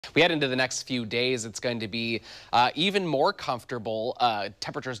We head into the next few days, it's going to be even more comfortable.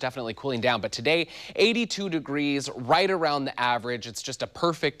 Temperatures definitely cooling down, but today 82 degrees, right around the average. It's just a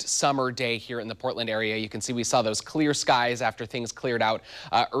perfect summer day here in the Portland area. You can see we saw those clear skies after things cleared out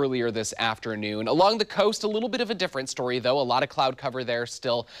earlier this afternoon. Along the coast, a little bit of a different story, though. A lot of cloud cover there,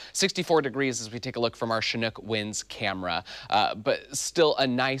 still 64 degrees as we take a look from our Chinook winds camera. But still a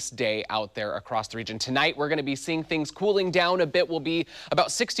nice day out there across the region. Tonight, we're going to be seeing things cooling down a bit. We'll be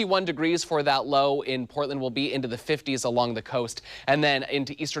about 61 degrees for that low in Portland. We'll be into the 50s along the coast, and then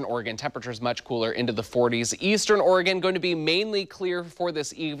into eastern Oregon, temperatures much cooler into the 40s. Eastern Oregon going to be mainly clear for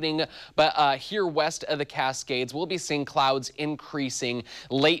this evening, but here west of the Cascades, we'll be seeing clouds increasing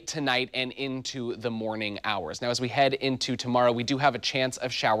late tonight and into the morning hours. Now, as we head into tomorrow, we do have a chance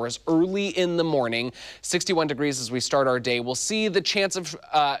of showers early in the morning. 61 degrees as we start our day. We'll see the chance of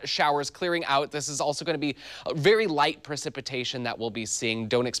showers clearing out. This is also going to be very light precipitation that we'll be seeing.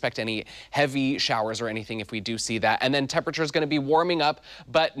 Don't expect any heavy showers or anything if we do see that. And then temperature is going to be warming up,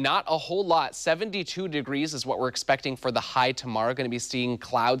 but not a whole lot. 72 degrees is what we're expecting for the high tomorrow. Going to be seeing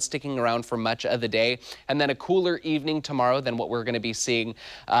clouds sticking around for much of the day, and then a cooler evening tomorrow than what we're going to be seeing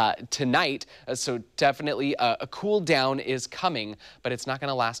tonight. So definitely a cool down is coming, but it's not going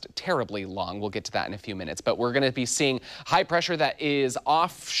to last terribly long. We'll get to that in a few minutes, but we're going to be seeing high pressure that is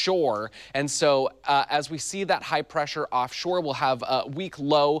offshore. And so as we see that high pressure offshore, we'll have a weak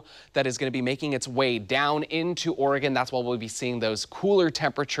low that is going to be making its way down into Oregon. That's why we'll be seeing those cooler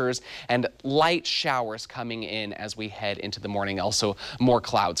temperatures and light showers coming in as we head into the morning. Also, more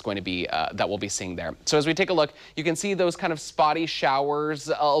clouds going to be that we'll be seeing there. So as we take a look, you can see those kind of spotty showers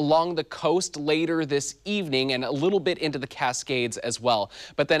along the coast later this evening and a little bit into the Cascades as well.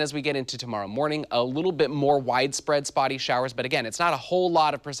 But then as we get into tomorrow morning, a little bit more widespread spotty showers. But again, it's not a whole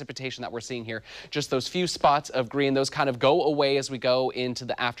lot of precipitation that we're seeing here. Just those few spots of green. Those kind of go away as we go into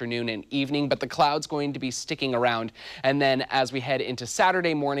the afternoon and evening, but the clouds going to be sticking around. And then as we head into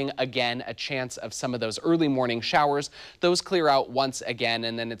Saturday morning, again, a chance of some of those early morning showers. Those clear out once again,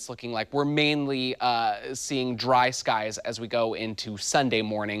 and then it's looking like we're mainly seeing dry skies as we go into Sunday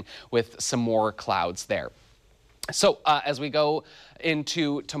morning with some more clouds there. So as we go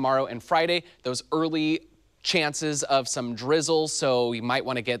into tomorrow and Friday, those early chances of some drizzle, so you might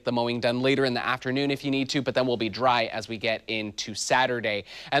want to get the mowing done later in the afternoon if you need to, but then we'll be dry as we get into Saturday.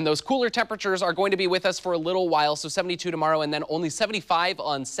 And those cooler temperatures are going to be with us for a little while, so 72 tomorrow and then only 75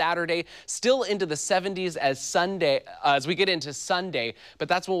 on Saturday, still into the 70s as we get into Sunday, but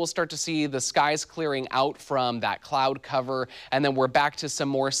that's when we'll start to see the skies clearing out from that cloud cover, and then we're back to some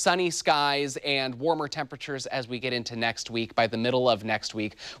more sunny skies and warmer temperatures as we get into next week. By the middle of next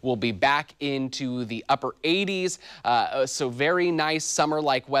week, we'll be back into the upper 80s, so very nice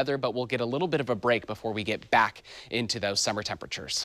summer-like weather, but we'll get a little bit of a break before we get back into those summer temperatures.